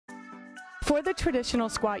For the traditional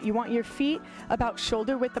squat, you want your feet about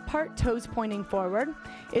shoulder width apart, toes pointing forward.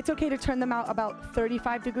 It's okay to turn them out about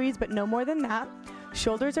 35 degrees, but no more than that.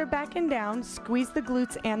 Shoulders are back and down, squeeze the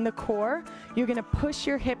glutes and the core. You're gonna push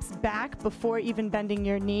your hips back before even bending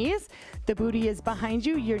your knees. The booty is behind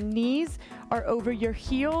you, your knees are over your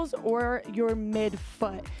heels or your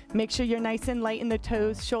midfoot. Make sure you're nice and light in the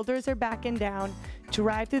toes, shoulders are back and down.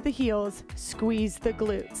 Drive through the heels, squeeze the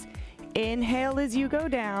glutes. Inhale as you go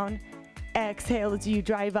down, exhale as you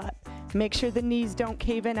drive up. Make sure the knees don't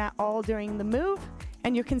cave in at all during the move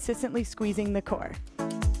and you're consistently squeezing the core.